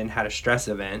came in, had a stress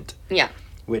event. Yeah.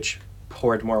 Which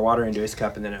poured more water into his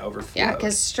cup and then it overflowed. Yeah,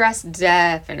 because stress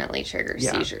definitely triggers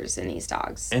seizures in these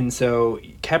dogs. And so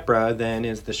Keppra then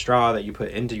is the straw that you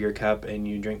put into your cup and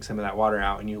you drink some of that water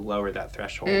out and you lower that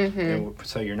threshold. Mm-hmm. And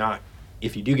so you're not,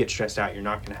 if you do get stressed out, you're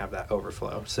not going to have that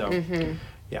overflow. So,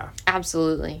 yeah.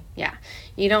 Absolutely, yeah.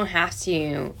 You don't have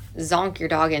to zonk your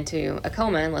dog into a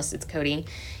coma unless it's Cody.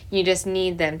 You just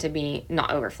need them to be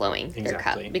not overflowing their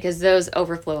cup, because those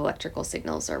overflow electrical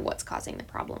signals are what's causing the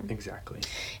problem. Exactly.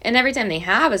 And every time they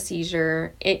have a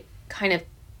seizure, it kind of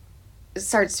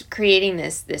starts creating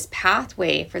this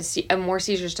pathway for more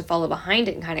seizures to follow behind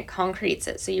it and kind of concretes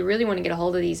it. So you really want to get a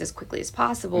hold of these as quickly as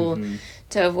possible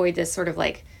to avoid this sort of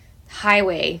like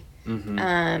highway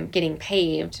getting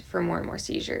paved for more and more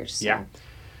seizures. So. Yeah.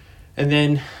 And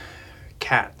then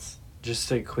cats. Just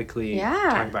to quickly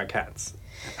talk about cats.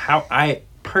 How I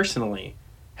personally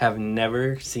have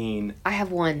never seen... I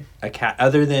have one. A cat,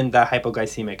 other than the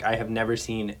hypoglycemic, I have never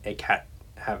seen a cat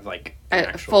have like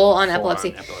a full-on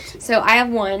epilepsy. So I have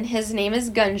one. His name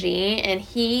is Gunji, and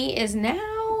he is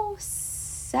now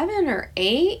 7 or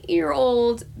 8 year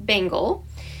old Bengal.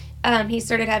 He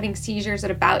started having seizures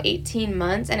at about 18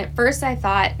 months, and at first I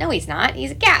thought, no, he's not. He's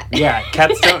a cat. Yeah,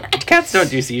 cats don't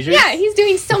do seizures. Yeah, he's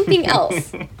doing something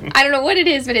else. I don't know what it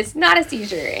is, but it's not a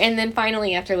seizure. And then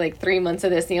finally, after like 3 months of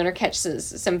this, the owner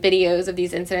catches some videos of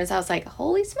these incidents. I was like,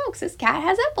 holy smokes, this cat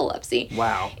has epilepsy.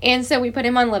 Wow. And so we put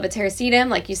him on levetiracetam.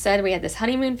 Like you said, we had this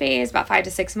honeymoon phase, about 5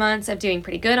 to 6 months of doing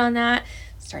pretty good on that.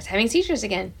 Starts having seizures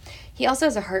again. He also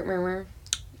has a heart murmur.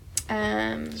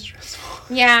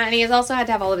 Stressful. Yeah, and he has also had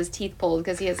to have all of his teeth pulled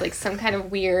because he has like some kind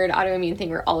of weird autoimmune thing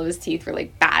where all of his teeth were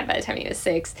like bad by the time he was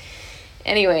 6.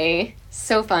 Anyway,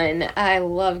 so fun. I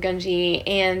love Gunji,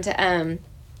 and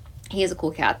he is a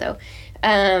cool cat though.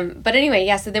 But anyway,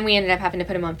 yeah, so then we ended up having to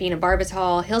put him on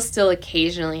phenobarbital. He'll still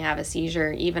occasionally have a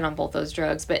seizure even on both those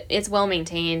drugs, but it's well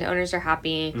maintained. Owners are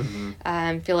happy.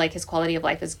 Feel like his quality of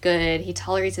life is good. He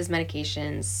tolerates his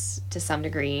medications to some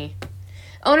degree.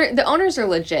 The owners are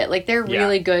legit. Like, they're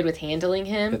really good with handling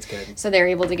him. That's good. So they're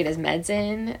able to get his meds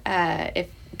in.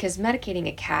 Because medicating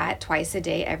a cat twice a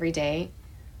day, every day.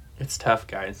 It's tough,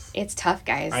 guys.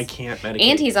 I can't medicate.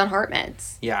 And he's on heart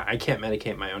meds. Yeah, I can't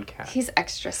medicate my own cat. He's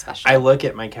extra special. I look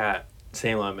at my cat,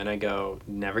 Salem, and I go,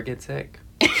 never get sick.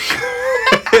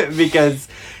 Because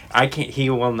he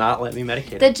will not let me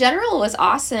medicate him. The general was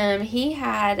awesome. He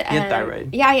had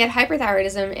thyroid. Yeah, he had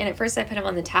hyperthyroidism, and at first I put him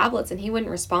on the tablets and he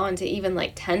wouldn't respond to even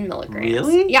like 10 milligrams.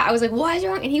 Really? Yeah, I was like, what is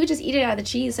wrong? And he would just eat it out of the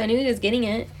cheese, so I knew he was getting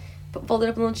it. Fold it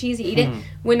up in a little cheese, eat it,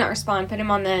 would not respond. Put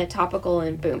him on the topical,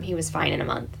 and boom, he was fine in a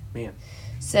month. Man.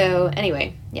 So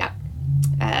anyway, yeah.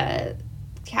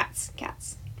 Cats. Yeah.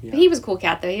 But he was a cool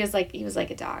cat though. He was like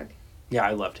a dog. Yeah,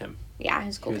 I loved him. Yeah, he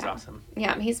was a cool cat. He was awesome.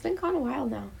 Yeah, he's been gone a while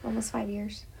now. Almost 5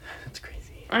 years. That's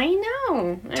crazy. I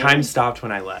know. Time stopped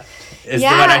when I left. Is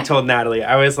what I told Natalie.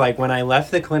 I was like, when I left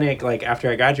the clinic, like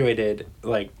after I graduated,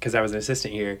 like, because I was an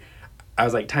assistant here, I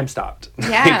was like, time stopped.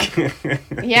 Yeah.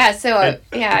 Yeah, so,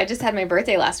 I just had my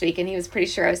birthday last week, and he was pretty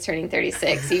sure I was turning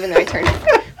 36, even though I turned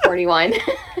 41.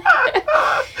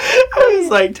 I was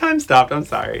like, time stopped. I'm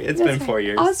sorry. It's been 4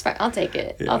 years. Oh, it's fine. I'll take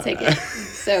it. Yeah. I'll take it.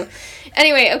 So,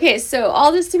 anyway, okay, so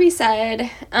all this to be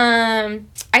said, I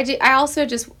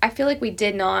feel like we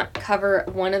did not cover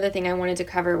one other thing I wanted to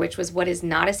cover, which was what is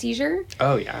not a seizure.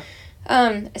 Oh, yeah.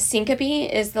 Syncope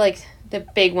is the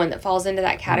big one that falls into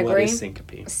that category. What is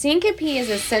syncope? Syncope is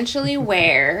essentially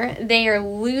where they are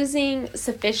losing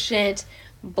sufficient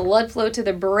blood flow to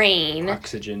the brain,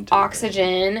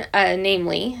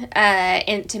 namely,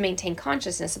 and to maintain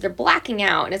consciousness. So they're blacking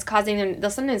out, and it's causing them.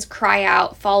 They'll sometimes cry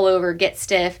out, fall over, get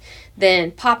stiff,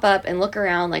 then pop up and look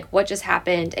around like what just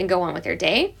happened, and go on with their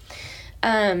day.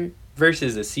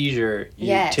 Versus a seizure,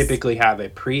 you typically have a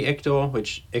pre-ictal,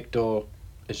 which ictal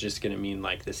is just going to mean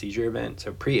like the seizure event.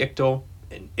 So pre-ictal,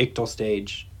 an ictal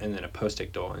stage, and then a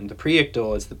post-ictal. And the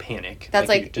pre-ictal is the panic. That's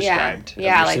like you described.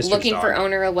 Yeah, like looking for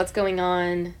owner, what's going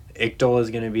on. Ictal is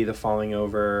going to be the falling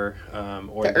over,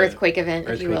 or the earthquake event,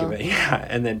 if you will. Yeah,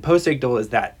 and then post-ictal is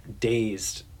that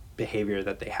dazed behavior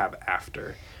that they have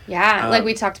after. Yeah, like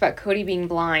we talked about Cody being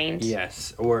blind.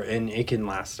 Yes, and it can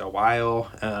last a while,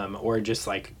 or just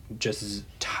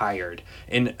tired.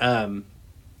 And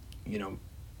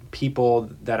people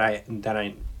that I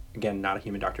again, not a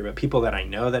human doctor, but people that I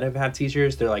know that have had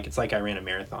seizures, they're like, it's like I ran a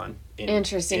marathon in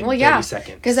 30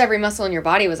 seconds. Because every muscle in your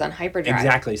body was on hyperdrive.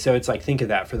 Exactly. So it's like, think of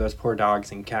that for those poor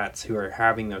dogs and cats who are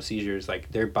having those seizures,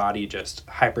 like their body just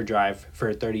hyperdrive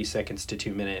for 30 seconds to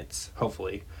 2 minutes,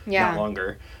 hopefully, not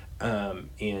longer.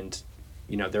 and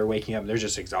they're waking up, they're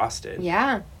just exhausted.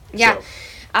 Yeah, So,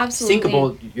 absolutely.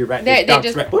 Syncable, you're right.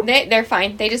 They're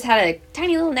fine. They just had a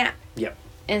tiny little nap. Yep.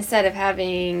 Instead of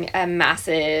having a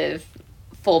massive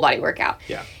full body workout.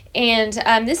 Yeah. And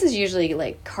this is usually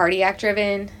like cardiac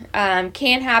driven.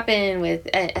 Can happen with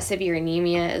a severe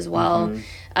anemia as well.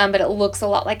 But it looks a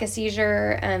lot like a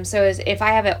seizure. So if I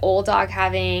have an old dog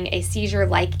having a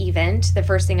seizure-like event, the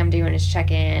first thing I'm doing is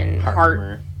check in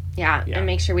heart. Yeah, and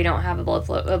make sure we don't have a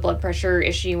blood pressure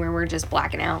issue where we're just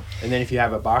blacking out. And then if you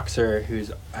have a boxer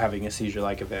who's having a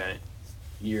seizure-like event,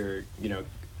 you're,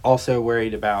 also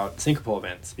worried about syncopal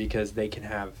events because they can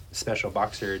have special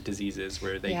boxer diseases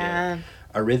where they get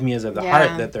arrhythmias of the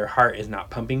heart, that their heart is not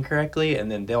pumping correctly,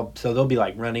 and then they'll be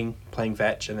like running, playing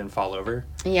fetch, and then fall over.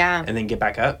 Yeah. And then get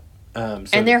back up. And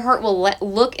their heart will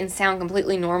look and sound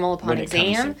completely normal upon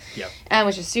exam,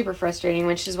 which is super frustrating,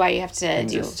 which is why you have to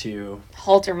do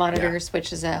Holter monitors,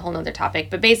 which is a whole nother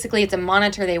topic. But basically, it's a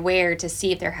monitor they wear to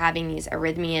see if they're having these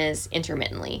arrhythmias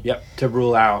intermittently. Yep, to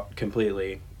rule out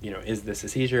completely, is this a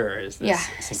seizure or is this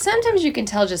Sometimes you can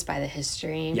tell just by the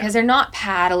history because they're not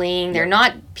paddling, they're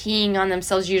not peeing on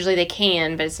themselves. Usually they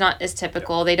can, but it's not as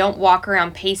typical. They don't walk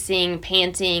around pacing,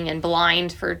 panting, and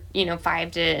blind for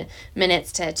 5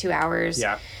 minutes to 2 hours.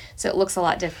 Yeah. So it looks a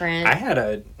lot different. I had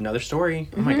another story.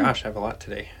 Oh my gosh, I have a lot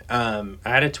today. I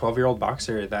had a 12-year-old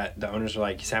boxer that the owners were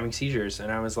like, he's having seizures.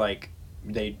 And I was like,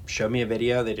 they showed me a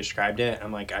video, they described it.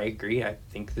 I'm like, I agree. I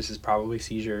think this is probably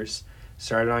seizures.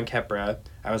 Started on Keppra.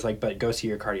 I was like, but go see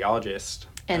your cardiologist.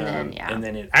 And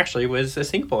then it actually was a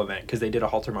syncopal event because they did a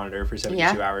Holter monitor for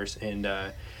 72 hours. And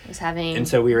and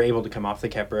so we were able to come off the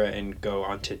Keppra and go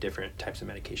on to different types of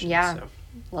medications. Yeah. So.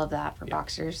 Love that for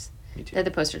boxers. Me too. They're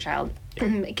the poster child. Yeah.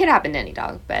 It could happen to any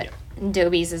dog, but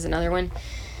Dobies is another one.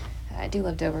 I do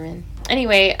love Doberman.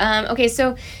 Anyway, okay,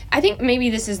 so I think maybe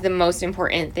this is the most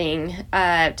important thing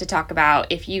to talk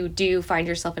about if you do find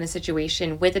yourself in a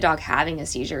situation with a dog having a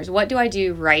seizure. Is what do I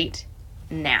do right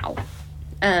now?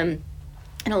 And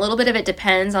a little bit of it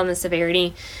depends on the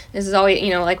severity. This is always,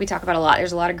 like we talk about a lot,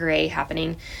 there's a lot of gray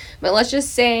happening. But let's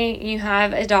just say you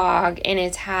have a dog and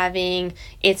it's having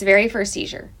its very first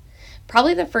seizure.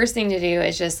 Probably the first thing to do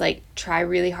is just try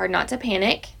really hard not to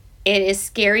panic. It is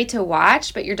scary to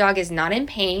watch, but your dog is not in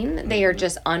pain. They are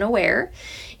just unaware.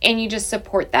 And you just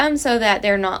support them so that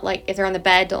they're not if they're on the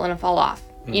bed, don't let them fall off.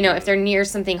 If they're near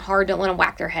something hard, don't let them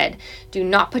whack their head. Do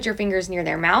not put your fingers near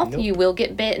their mouth. Nope. You will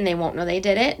get bit and they won't know they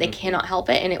did it. They cannot help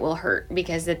it and it will hurt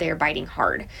because that they're biting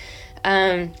hard.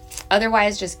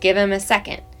 Otherwise, just give them a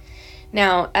second.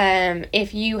 Now,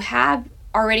 if you have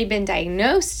already been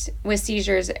diagnosed with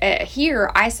seizures, here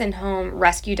I send home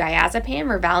rescue diazepam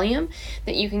or Valium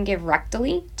that you can give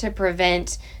rectally to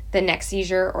prevent the next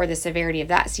seizure or the severity of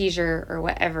that seizure or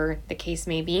whatever the case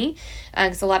may be.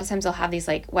 Because a lot of times they'll have these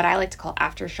what I like to call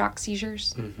aftershock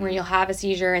seizures, where you'll have a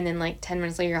seizure and then 10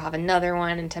 minutes later you'll have another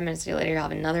one and 10 minutes later you'll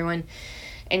have another one.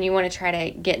 And you want to try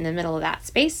to get in the middle of that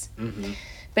space.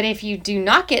 But if you do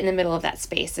not get in the middle of that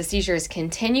space, the seizure is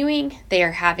continuing, they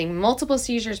are having multiple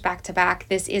seizures back to back,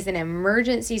 this is an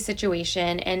emergency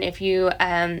situation. And if you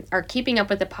are keeping up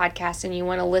with the podcast and you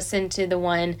want to listen to the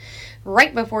one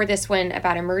right before this one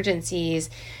about emergencies,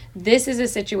 this is a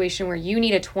situation where you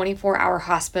need a 24-hour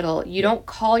hospital. You don't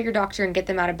call your doctor and get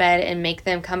them out of bed and make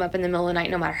them come up in the middle of the night,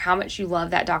 no matter how much you love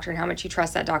that doctor and how much you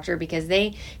trust that doctor, because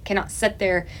they cannot sit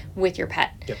there with your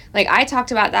pet. Yep. I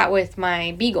talked about that with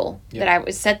my beagle, that I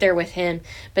would sit there with him,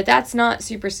 but that's not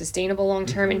super sustainable long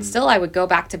term. And still I would go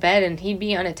back to bed and he'd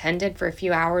be unattended for a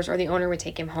few hours or the owner would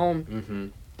take him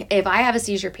home. If I have a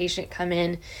seizure patient come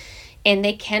in and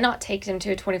they cannot take them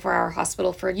to a 24-hour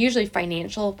hospital for usually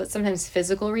financial, but sometimes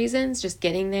physical reasons, just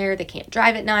getting there, they can't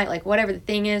drive at night, whatever the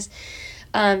thing is,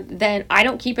 then I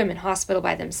don't keep them in hospital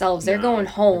by themselves. They're going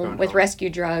home with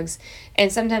rescue drugs,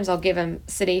 and sometimes I'll give them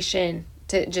sedation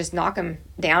to just knock them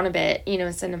down a bit,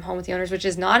 and send them home with the owners, which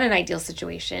is not an ideal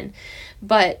situation,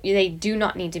 but they do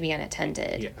not need to be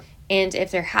unattended. Yeah. And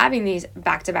if they're having these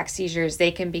back-to-back seizures,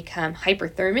 they can become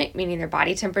hyperthermic, meaning their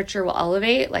body temperature will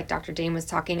elevate, like Dr. Dane was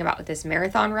talking about with this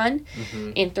marathon run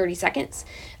in 30 seconds.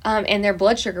 And their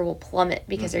blood sugar will plummet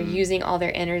because they're using all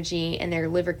their energy and their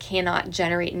liver cannot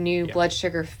generate new blood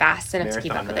sugar fast enough to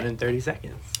keep up with it. Marathon run in 30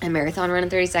 seconds. A marathon run in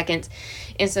 30 seconds.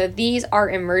 And so these are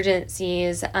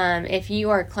emergencies. If you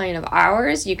are a client of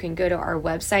ours, you can go to our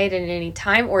website at any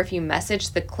time, or if you message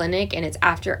the clinic and it's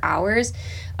after hours,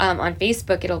 On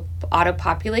Facebook, it'll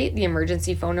auto-populate the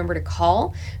emergency phone number to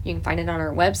call. You can find it on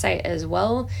our website as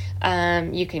well.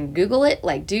 You can Google it,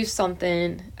 like do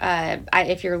something.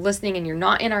 If you're listening and you're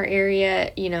not in our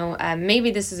area,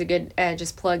 maybe this is a good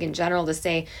just plug in general to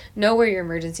say, know where your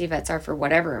emergency vets are for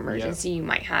whatever emergency you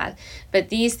might have. But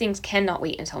these things cannot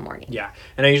wait until morning. Yeah.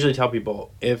 And I usually tell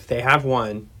people, if they have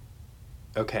one,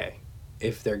 okay.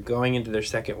 If they're going into their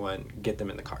second one, get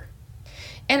them in the car.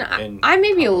 And I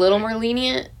may be a little more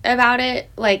lenient about it,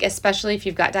 like especially if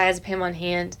you've got diazepam on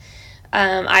hand.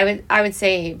 I would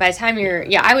say by the time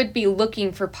I would be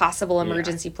looking for possible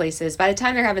emergency places. By the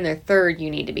time they're having their third, you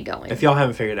need to be going. If y'all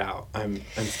haven't figured it out, I'm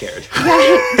scared.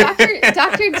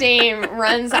 Dr. Dame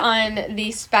runs on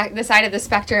the side of the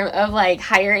spectrum of like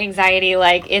higher anxiety,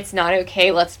 like it's not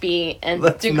okay. Let's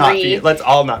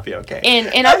all not be okay.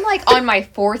 And I'm like on my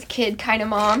fourth kid kind of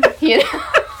mom,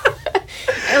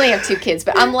 I only have 2 kids,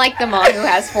 but I'm like the mom who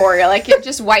has 4. You're like,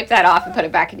 just wipe that off and put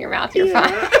it back in your mouth. You're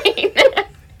fine.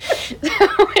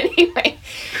 So anyway,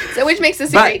 which makes us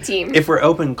a great team. If we're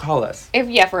open, call us.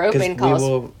 If we're open,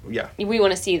 call us. We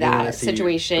want to see that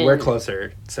situation. We're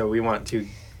closer, so we want to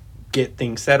get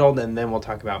things settled, and then we'll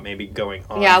talk about maybe going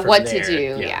on. What to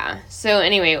do. Yeah. So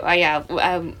anyway,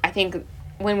 I think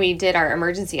when we did our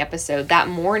emergency episode that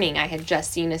morning, I had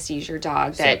just seen a seizure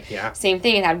dog same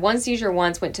thing. It had 1 seizure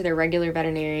once, went to their regular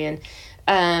veterinarian.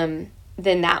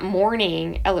 Then that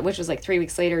morning, which was like 2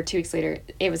 weeks later,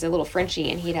 it was a little Frenchie,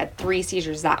 and he'd had 3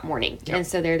 seizures that morning. Yep. And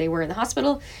so there they were in the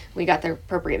hospital. We got the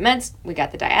appropriate meds. We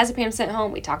got the diazepam sent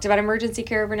home. We talked about emergency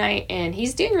care overnight, and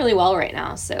he's doing really well right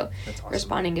now. So that's awesome.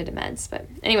 Responding good to meds. But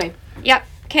anyway, yep.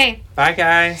 Okay. Bye,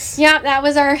 guys. Yeah, that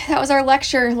was our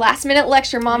lecture, last minute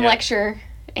lecture, mom lecture.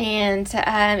 And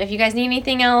if you guys need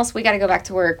anything else, we got to go back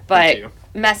to work. But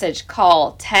message,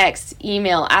 call, text,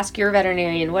 email, ask your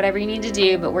veterinarian, whatever you need to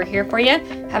do. But we're here for you.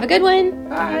 Have a good one.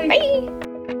 Bye. Bye.